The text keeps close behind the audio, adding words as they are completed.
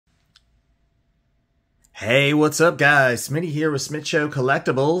Hey, what's up guys? Smitty here with Smith Show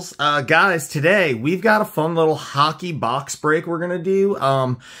Collectibles. Guys, today we've got a fun little hockey box break we're gonna do.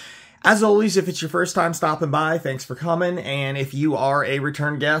 As always, if it's your first time stopping by, thanks for coming. And if you are a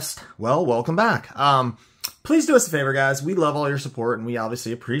return guest, well, welcome back. Please do us a favor, guys. We love all your support, and we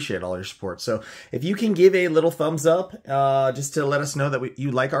obviously appreciate all your support. So if you can give a little thumbs up, just to let us know that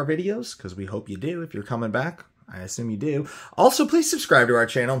you like our videos, because we hope you do. If you're coming back, I assume you do. Also, please subscribe to our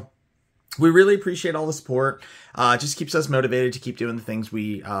channel. We really appreciate all the support. It just keeps us motivated to keep doing the things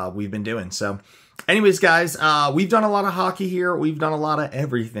we've been doing. So anyways, guys, we've done a lot of hockey here. We've done a lot of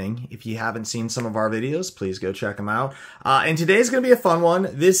everything. If you haven't seen some of our videos, please go check them out. And today's going to be a fun one.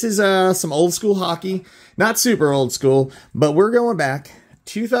 This is some old school hockey. Not super old school, but we're going back.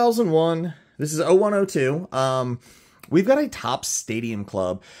 2001. This is 0102. We've got a Topps Stadium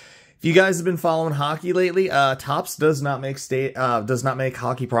Club. If you guys have been following hockey lately, Topps does not make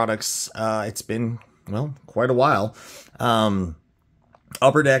hockey products. It's been, well, quite a while.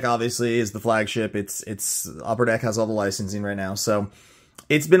 Upper Deck obviously is the flagship. It's Upper Deck has all the licensing right now. So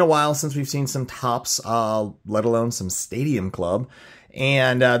it's been a while since we've seen some Topps, let alone some Stadium Club.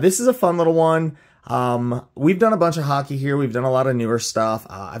 And this is a fun little one. We've done a bunch of hockey here. We've done a lot of newer stuff.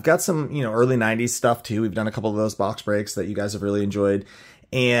 I've got some, early 90s stuff too. We've done a couple of those box breaks that you guys have really enjoyed.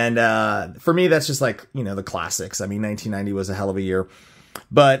 And for me, that's just like, the classics. I mean, 1990 was a hell of a year.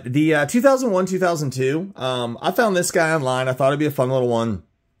 But the 2001, 2002, I found this guy online. I thought it'd be a fun little one.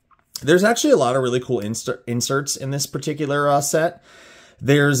 There's actually a lot of really cool inserts in this particular set.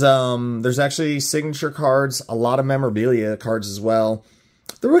 There's actually signature cards, a lot of memorabilia cards as well.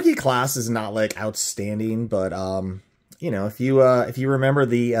 The rookie class is not like outstanding, but if you remember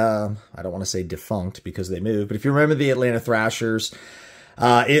the I don't want to say defunct because they moved, but if you remember the Atlanta Thrashers,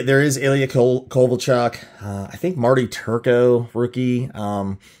 there is Ilya Kovalchuk, I think Marty Turco, rookie.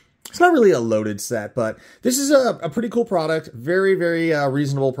 It's not really a loaded set, but this is a pretty cool product. Very, very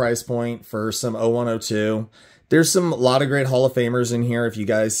reasonable price point for some 0102. There's a lot of great Hall of Famers in here. If you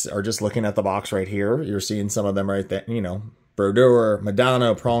guys are just looking at the box right here, you're seeing some of them right there. Brodeur,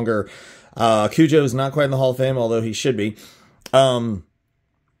 Madonna, Pronger. Cujo's not quite in the Hall of Fame, although he should be.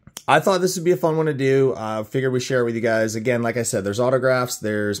 I thought this would be a fun one to do. Figured we'd share it with you guys. Again, like I said, there's autographs,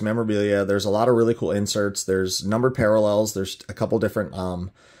 there's memorabilia, there's a lot of really cool inserts, there's numbered parallels, there's a couple different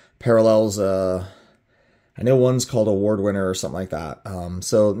parallels. I know one's called Award Winner or something like that.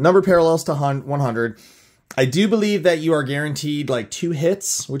 So numbered parallels to 100. I do believe that you are guaranteed like 2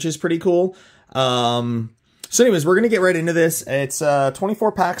 hits, which is pretty cool. So anyways, we're going to get right into this. It's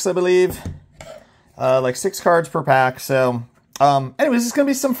 24 packs, I believe. Like 6 cards per pack. So anyways, it's going to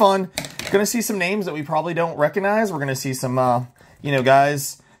be some fun. Going to see some names that we probably don't recognize. We're going to see some,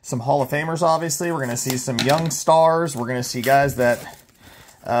 guys, some Hall of Famers, obviously. We're going to see some young stars. We're going to see guys that,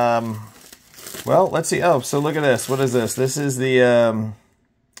 well, let's see. Oh, so look at this. What is this? This is the,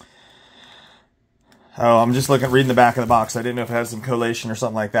 oh, I'm just reading the back of the box. I didn't know if it had some collation or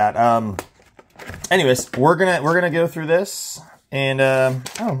something like that. Anyways, we're gonna go through this and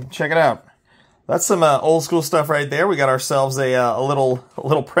oh, check it out. That's some old school stuff right there. We got ourselves a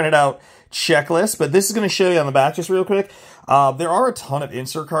little printed out checklist, but this is going to show you on the back just real quick. There are a ton of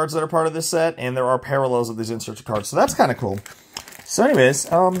insert cards that are part of this set, and there are parallels of these insert cards, so that's kind of cool. So anyways,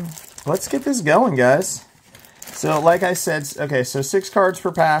 let's get this going, guys. So like I said, okay, so 6 cards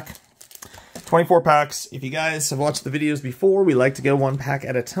per pack, 24 packs. If you guys have watched the videos before, we like to go 1 pack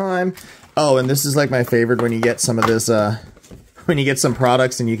at a time. Oh, and this is like my favorite when you get some of this, when you get some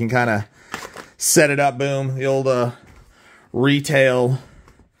products and you can kind of set it up, boom, the old retail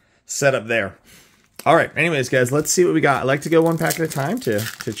setup there. All right, anyways, guys, let's see what we got. I like to go 1 pack at a time to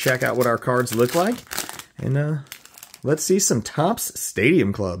check out what our cards look like. And let's see some Topps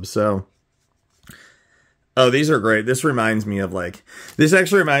Stadium Club. So, oh, these are great. This reminds me of this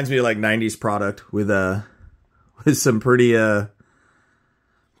actually reminds me of 90s product with some pretty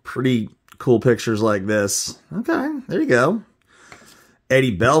cool pictures like this. Okay, there you go.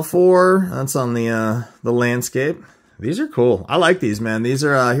 Eddie Belfour, that's on the landscape. These are cool. I like these, man. These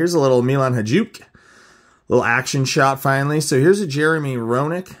are, here's a little Milan Hajduk. Little action shot finally. So here's a Jeremy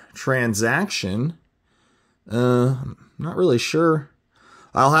Roenick transaction. Not really sure.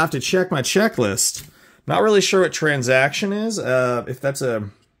 I'll have to check my checklist. Not really sure what transaction is. If that's a...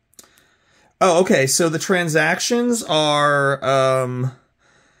 Oh, okay. So the transactions are...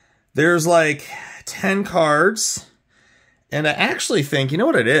 There's like 10 cards. And I actually think, you know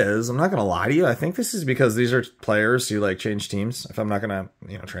what it is? I'm not going to lie to you. I think this is because these are players who change teams. If I'm not going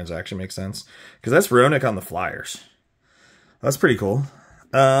to, transaction makes sense. Because that's Roenick on the Flyers. That's pretty cool.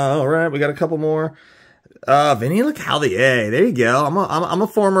 All right, we got a couple more. Vinny LeCavalier. There you go. I'm a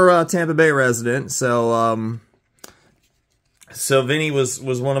former Tampa Bay resident, so Vinny was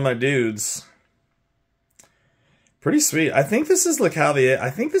one of my dudes. Pretty sweet. I think this is LeCavalier.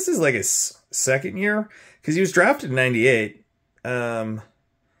 I think this is like his second year because he was drafted in '98. Again,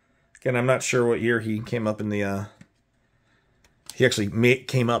 I'm not sure what year he came up in the. He actually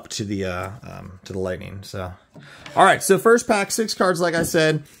came up to the Lightning. So, all right. So first pack, 6 cards. Like I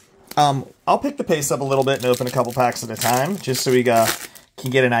said, I'll pick the pace up a little bit and open a couple packs at a time, just so we can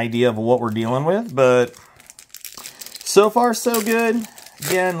get an idea of what we're dealing with. But so far, so good.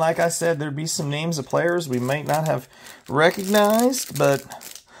 Again, like I said, there'd be some names of players we might not have recognized, but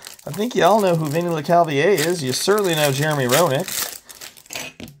I think y'all know who Vinny LeCavalier is. You certainly know Jeremy Roenick.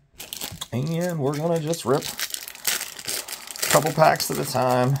 And we're going to just rip a couple packs at a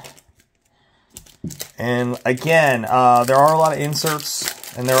time. And again, there are a lot of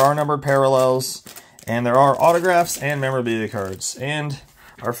inserts, and there are numbered parallels, and there are autographs and memorabilia cards, and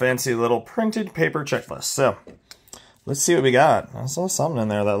our fancy little printed paper checklist. So, let's see what we got. I saw something in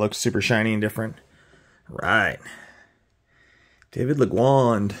there that looks super shiny and different. Right. David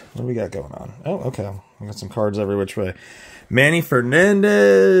Leguand. What do we got going on? Oh, okay. We got some cards every which way. Manny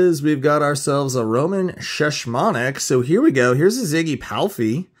Fernandez. We've got ourselves a Roman Sheshmanek. So here we go. Here's a Ziggy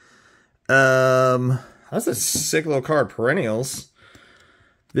Palffy. That's a sick little card. Perennials.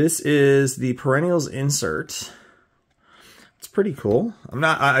 This is the Perennials insert. It's pretty cool.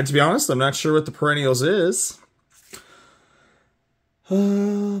 To be honest, I'm not sure what the Perennials is.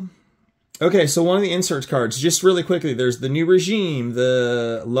 Okay, so one of the insert cards, just really quickly, there's the New Regime,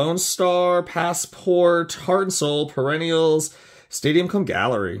 the Lone Star, Passport, Heart and Soul, Perennials, Stadium Come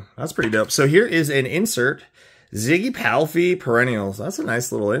Gallery. That's pretty dope. So here is an insert, Ziggy Palffy, Perennials. That's a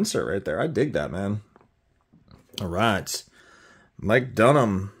nice little insert right there. I dig that, man. All right. Mike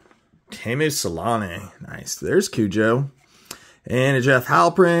Dunham, Temu Solane. Nice. There's Cujo. And a Jeff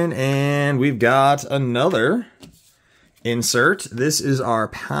Halprin, and we've got another insert. This is our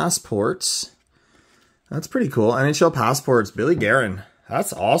Passports. That's pretty cool. NHL Passports, Billy Guerin.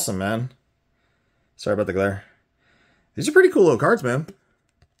 That's awesome, man. Sorry about the glare. These are pretty cool little cards, man.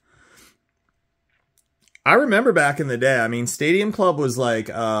 I remember back in the day, I mean, Stadium Club was like,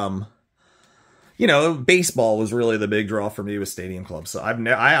 you know, baseball was really the big draw for me with Stadium Club. So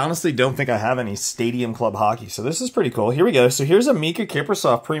I honestly don't think I have any Stadium Club hockey. So this is pretty cool. Here we go. So here's a Mika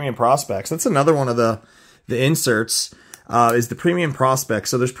Kiprasov Premium Prospects. That's another one of the inserts. Is the Premium Prospects.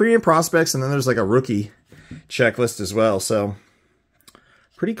 So there's Premium Prospects, and then there's like a rookie checklist as well. So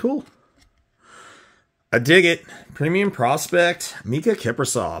pretty cool. I dig it. Premium Prospect, Mika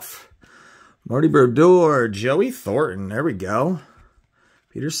Kiprasov, Marty Brodeur, Joey Thornton. There we go.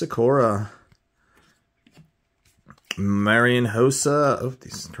 Peter Sikora, Marian Hossa. Oh,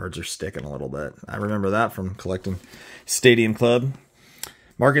 these cards are sticking a little bit. I remember that from collecting Stadium Club.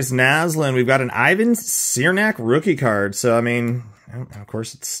 Marcus Naslin. We've got an Ivan Cernak rookie card. So, I mean, of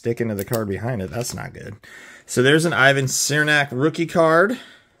course, it's sticking to the card behind it. That's not good. So, there's an Ivan Cernak rookie card.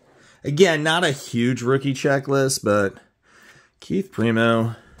 Again, not a huge rookie checklist, but Keith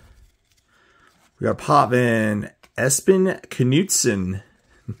Primo. We got Potvin, Espen Knutson.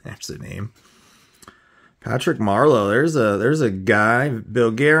 That's the name. Patrick Marleau. There's a guy.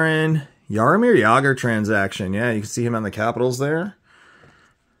 Bill Guerin. Jaromir Jagr transaction. Yeah, you can see him on the Capitals there.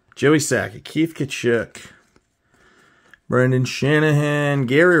 Joey Sakic, Keith Tkachuk, Brendan Shanahan,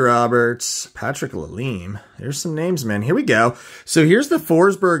 Gary Roberts, Patrick Lalime. There's some names, man. Here we go. So here's the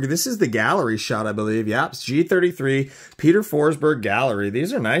Forsberg. This is the gallery shot, I believe. Yep, it's G33, Peter Forsberg gallery.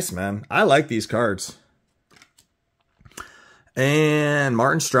 These are nice, man. I like these cards. And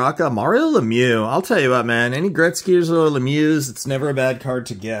Martin Straka, Mario Lemieux. I'll tell you what, man. Any Gretzky's or Lemieux, it's never a bad card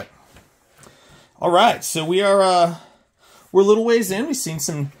to get. All right, so we're a little ways in. We've seen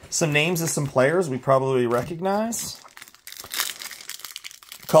some names of some players we probably recognize.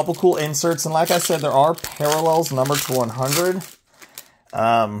 A couple cool inserts. And like I said, there are parallels numbered to 100.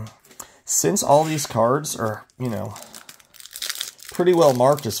 Since all these cards are, you know, pretty well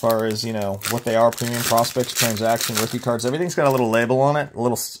marked as far as, you know, what they are, Premium Prospects, Transaction, Rookie cards, everything's got a little label on it, a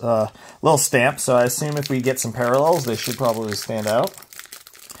little stamp. So I assume if we get some parallels, they should probably stand out.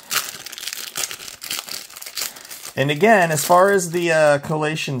 And again, as far as the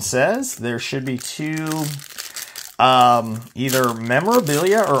collation says, there should be 2 either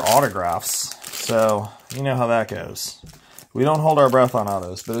memorabilia or autographs. So, you know how that goes. We don't hold our breath on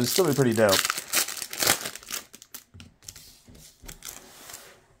autos, but it'll still be pretty dope.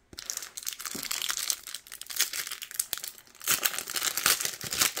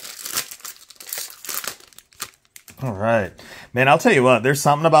 All right. Man, I'll tell you what, there's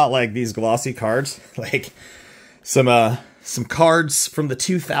something about like these glossy cards, like some cards from the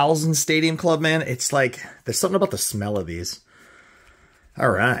 2000 Stadium Club, man. It's like, there's something about the smell of these.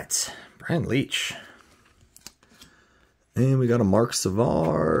 All right, Brian Leach. And we got a Mark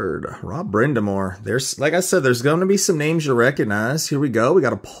Savard, Rob Brindamore. There's, like I said, there's going to be some names you recognize. Here we go. We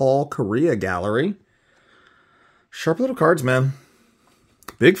got a Paul Correa gallery. Sharp little cards, man.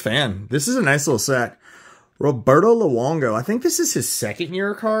 Big fan. This is a nice little set. Roberto Luongo. I think this is his second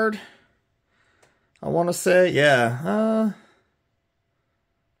year card. I want to say, yeah.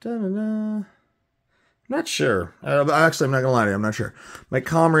 Not sure. Actually, I'm not going to lie to you. I'm not sure. Mike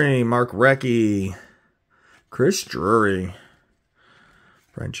Comrie, Mark Recchi, Chris Drury,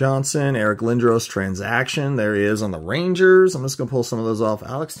 Brent Johnson, Eric Lindros transaction. There he is on the Rangers. I'm just going to pull some of those off.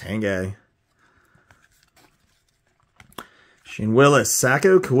 Alex Tanguay. Shane Willis,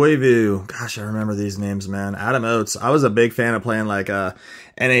 Sacco Koivu. Gosh, I remember these names, man. Adam Oates. I was a big fan of playing like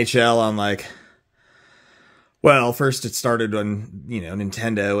NHL on like, well, first it started on, you know,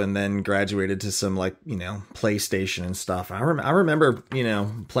 Nintendo and then graduated to some like, you know, PlayStation and stuff. I remember, you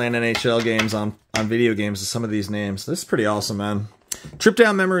know, playing NHL games on video games with some of these names. This is pretty awesome, man. Trip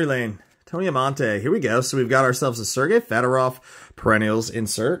down memory lane. Tony Amonte. Here we go. So we've got ourselves a Sergei Fedorov Perennials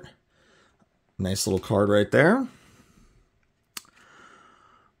insert. Nice little card right there.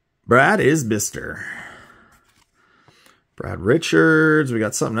 Brad Isbister. Brad Richards. We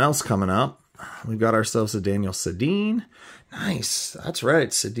got something else coming up. We've got ourselves a Daniel Sedin. Nice. That's right,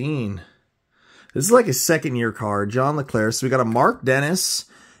 Sedin. This is like his second year card. John Leclerc. So we got a Mark Dennis.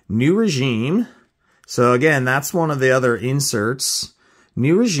 New Regime. So again, that's one of the other inserts.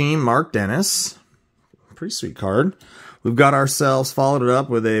 New Regime, Mark Dennis. Pretty sweet card. We've got ourselves, followed it up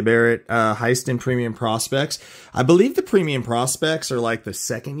with a Barrett Heiston Premium Prospects. I believe the Premium Prospects are like the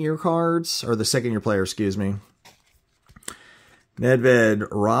second year cards, or the second year player, excuse me. Nedved,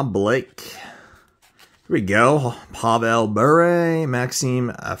 Rob Blake. Here we go. Pavel Bure, Maxim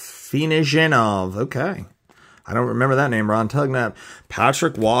Afinagenov. Okay. I don't remember that name. Ron Tugnap.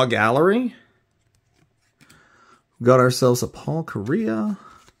 Patrick Waugh Gallery. Got ourselves a Paul Correa.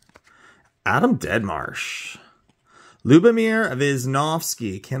 Adam Deadmarsh. Lubomir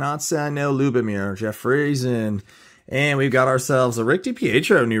Wisnowski. Cannot say I know Lubomir. Jeff Friesen. And we've got ourselves a Rick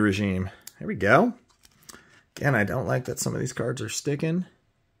DiPietro New Regime. There we go. Again, I don't like that some of these cards are sticking.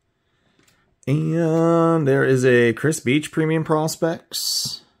 And there is a Chris Beach Premium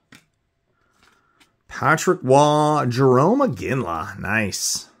Prospects. Patrick Waugh. Jerome Iginla.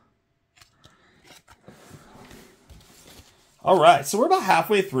 Nice. All right, so we're about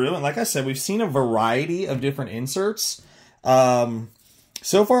halfway through, and like I said, we've seen a variety of different inserts. So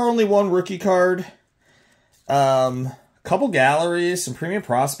far, only one rookie card, a couple galleries, some premium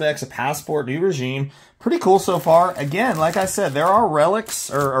prospects, a passport, new regime. Pretty cool so far. Again, like I said, there are relics,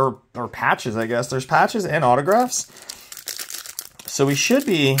 or patches, I guess. There's patches and autographs. So we should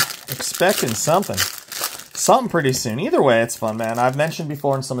be expecting something pretty soon. Either way, it's fun, man. I've mentioned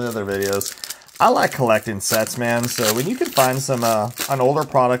before in some of the other videos, I like collecting sets, man. So when you can find some an older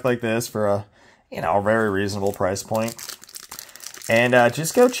product like this for a, you know, a very reasonable price point, and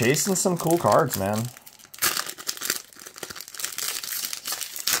just go chasing some cool cards, man.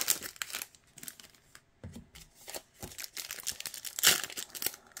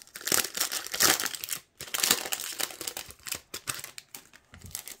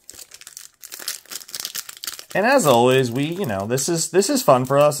 And as always, you know, this is fun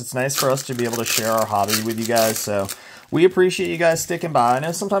for us. It's nice for us to be able to share our hobby with you guys. So we appreciate you guys sticking by. I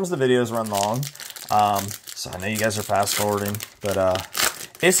know sometimes the videos run long, so I know you guys are fast forwarding, but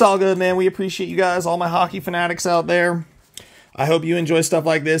it's all good, man. We appreciate you guys, all my hockey fanatics out there. I hope you enjoy stuff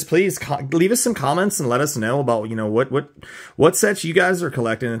like this. Please leave us some comments and let us know about, you know, what sets you guys are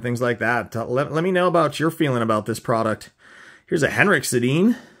collecting and things like that. Let me know about your feeling about this product. Here's a Henrik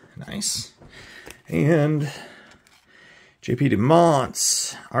Sedin. Nice. And JP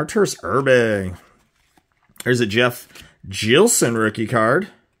DeMonts, Arturs Urbe. There's a Jeff Gilson rookie card.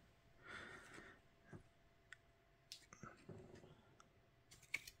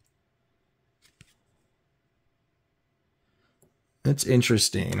 That's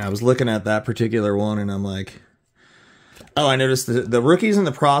interesting. I was looking at that particular one and I'm like, oh, I noticed the rookies and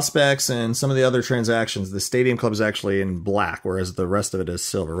the prospects and some of the other transactions. The Stadium Club is actually in black, whereas the rest of it is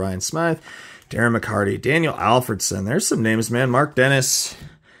silver. Ryan Smythe. Darren McCarty, Daniel Alfredson. There's some names, man. Mark Dennis.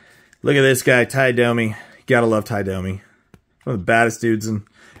 Look at this guy, Ty Domi. You gotta love Ty Domi. One of the baddest dudes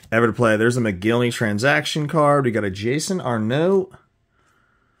ever to play. There's a McGillney transaction card. We got a Jason Arnault.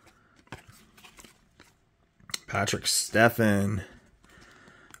 Patrick Steffen.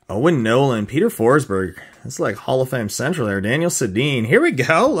 Owen Nolan, Peter Forsberg. That's like Hall of Fame Central there. Daniel Sedin. Here we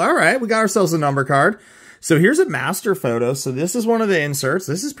go. All right, we got ourselves a number card. So here's a master photo. So this is one of the inserts.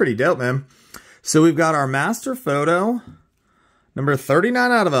 This is pretty dope, man. So we've got our master photo, number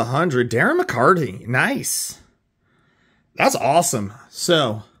 39 out of 100. Darren McCarty. Nice. That's awesome.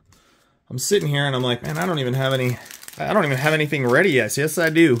 So I'm sitting here and I'm like, man, I don't even have anything ready yet. So yes, I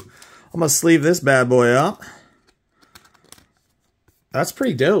do. I'm going to sleeve this bad boy up. That's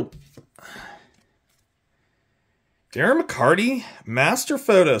pretty dope. Darren McCarty, master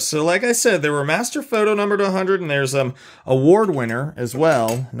photo. So like I said, there were master photo number to 100, and there's award winner as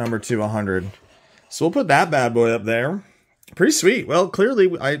well, number to 100. So we'll put that bad boy up there. Pretty sweet. Well, clearly,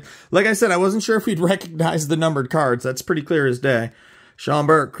 like I said, I wasn't sure if we'd recognize the numbered cards. That's pretty clear as day. Sean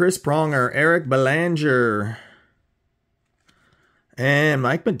Burke, Chris Pronger, Eric Belanger, and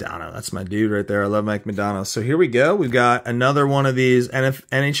Mike Modano. That's my dude right there. I love Mike Modano. So here we go. We've got another one of these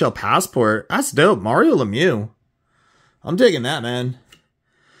NHL Passport. That's dope. Mario Lemieux. I'm digging that, man.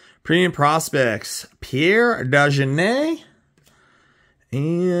 Premium Prospects. Pierre Dagenet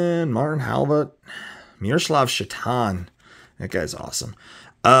and Martin Halbut. Miroslav Shatan. That guy's awesome.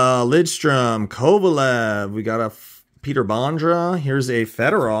 Lidstrom. Kovalev. We got a Peter Bondra. Here's a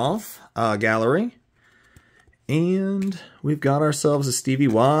Fedorov gallery. And we've got ourselves a Stevie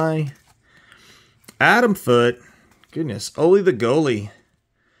Y. Adam Foote. Goodness. Oli the goalie.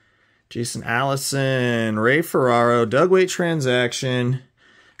 Jason Allison. Ray Ferraro. Dugweight transaction.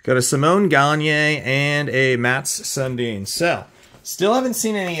 Got a Simone Gagne and a Mats Sundin. So, still haven't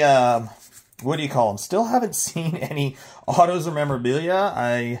seen any, what do you call them? Still haven't seen any autos or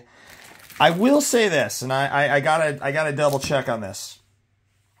memorabilia. I will say this, and I gotta double check on this.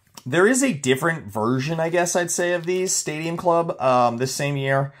 There is a different version, I guess I'd say, of these Stadium Club this same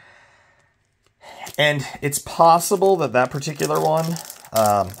year. And it's possible that that particular one,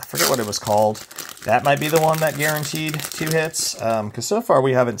 I forget what it was called, that might be the one that guaranteed 2 hits. Because so far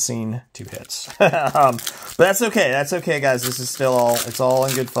we haven't seen 2 hits. But that's okay. That's okay, guys. This is still it's all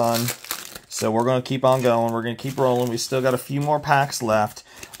in good fun. So we're going to keep on going. We're going to keep rolling. We still got a few more packs left.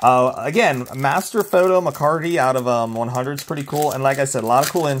 Again, Master Photo McCarty out of 100 is pretty cool. And like I said, a lot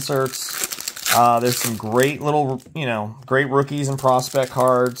of cool inserts. There's some great little, great rookies and prospect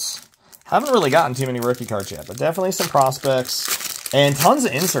cards. Haven't really gotten too many rookie cards yet, but definitely some prospects. And tons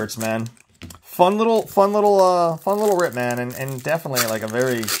of inserts, man. Fun little rip, man. And definitely like a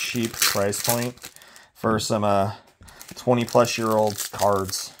very cheap price point for some 20-plus-year-old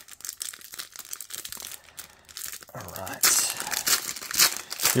cards.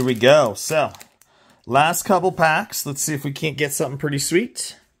 Here we go. So, last couple packs. Let's see if we can't get something pretty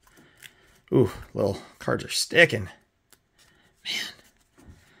sweet. Ooh, little cards are sticking. Man.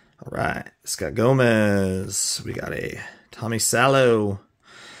 All right. Scott Gomez. We got a Tommy Salo.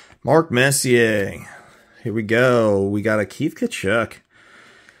 Mark Messier. Here we go. We got a Keith Tkachuk.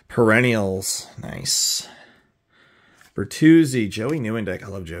 Perennials. Nice. Bertuzzi. Joey Nieuwendyk. I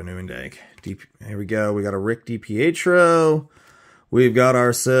love Joe Nieuwendyk. Here we go. We got a Rick DiPietro. We've got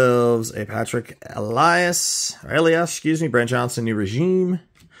ourselves a Patrick Elias, Brent Johnson, New Regime.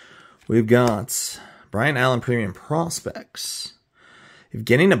 We've got Brian Allen, Premium Prospects.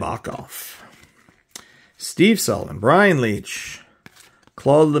 Evgeny Nabokov. Steve Sullivan, Brian Leach.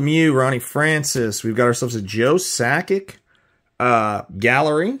 Claude Lemieux, Ronnie Francis. We've got ourselves a Joe Sakic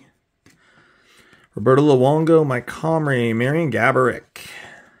gallery. Roberto Luongo, Mike Comrie, Marian Gaborik.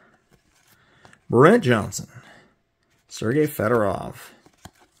 Brent Johnson. Sergei Fedorov.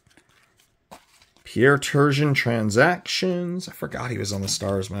 Pierre Turgeon Transactions. I forgot he was on the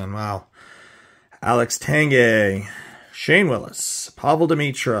Stars, man. Wow. Alex Tanguay. Shane Willis. Pavel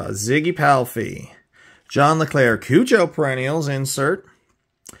Dimitra. Ziggy Palffy. John Leclerc. Cujo Perennials insert.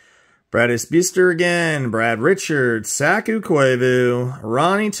 Brad Isbister again. Brad Richards. Saku Koivu.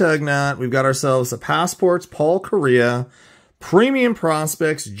 Ronnie Tugnut. We've got ourselves the Passports. Paul Correa. Premium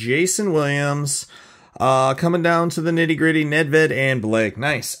Prospects. Jason Williams. Coming down to the nitty-gritty, Nedved and Blake.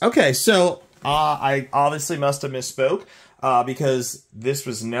 Nice. Okay, so I obviously must have misspoke because this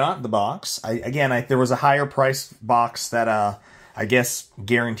was not the box. There was a higher price box that I guess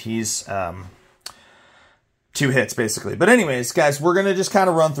guarantees 2 hits, basically. But anyways, guys, we're going to just kind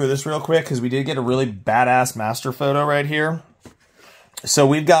of run through this real quick because we did get a really badass master photo right here. So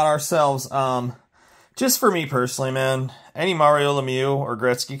we've got ourselves, just for me personally, man, any Mario Lemieux or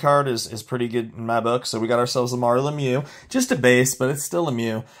Gretzky card is pretty good in my book. So we got ourselves a Mario Lemieux. Just a base, but it's still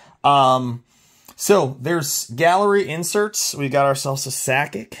Lemieux. So there's gallery inserts. We got ourselves a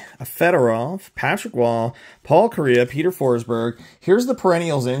Sakic, a Fedorov, Patrick Wall, Paul Correa, Peter Forsberg. Here's the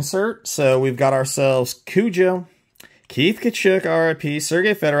Perennials insert. So we've got ourselves Cujo, Keith Kachuk, RIP,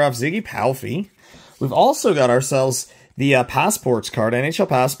 Sergei Fedorov, Ziggy Palffy. We've also got ourselves the Passports card, NHL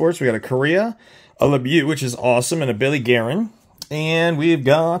Passports. We got a Korea, a Lemieux, which is awesome, and a Billy Guerin. And we've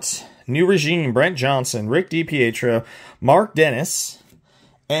got New Regime, Brent Johnson, Rick DiPietro, Mark Dennis.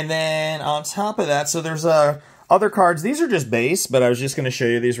 And then on top of that, so there's other cards. These are just base, but I was just going to show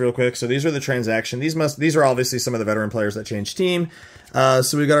you these real quick. So these are the transaction. These are obviously some of the veteran players that changed team.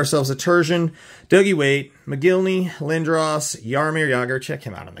 So we got ourselves a Turgeon, Dougie Waite, McGillney, Lindros, Jaromir Jagr. Check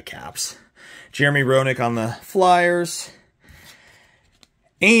him out on the Caps. Jeremy Roenick on the Flyers.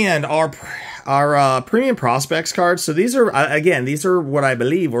 And our premium prospects cards. So these are, again, these are what I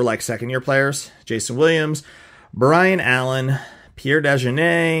believe were like second-year players. Jason Williams, Brian Allen, Pierre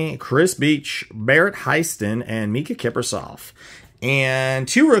Dagenet, Chris Beach, Barrett Heiston, and Mika Kiprasov. And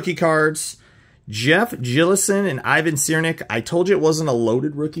 2 rookie cards, Jeff Gillison and Ivan Ciernik. I told you it wasn't a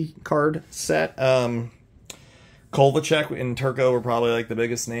loaded rookie card set. Kovalchuk and Turco were probably like the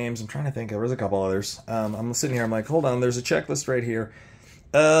biggest names. I'm trying to think. There was a couple others. I'm sitting here. I'm like, hold on. There's a checklist right here.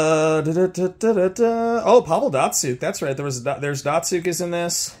 Oh, Pavel Datsyuk. That's right. There's Datsyuk is in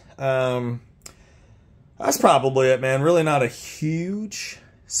this. That's probably it, man. Really not a huge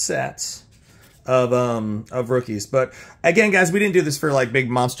set of rookies. But again, guys, we didn't do this for like big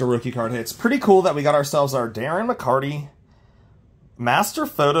monster rookie card hits. Pretty cool that we got ourselves our Darren McCarty Master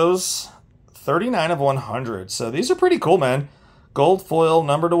Photos 39 of 100. So these are pretty cool, man. Gold foil,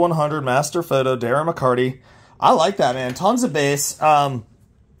 number to 100, Master Photo, Darren McCarty. I like that, man. Tons of base.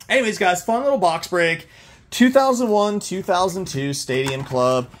 Anyways, guys, fun little box break. 2001, 2002 Stadium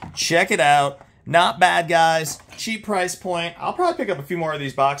Club. Check it out. Not bad, guys. Cheap price point. I'll probably pick up a few more of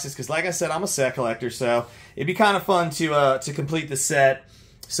these boxes because, like I said, I'm a set collector, so it'd be kind of fun to complete the set.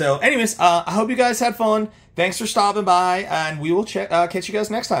 So, anyways, I hope you guys had fun. Thanks for stopping by, and we will catch you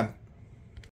guys next time.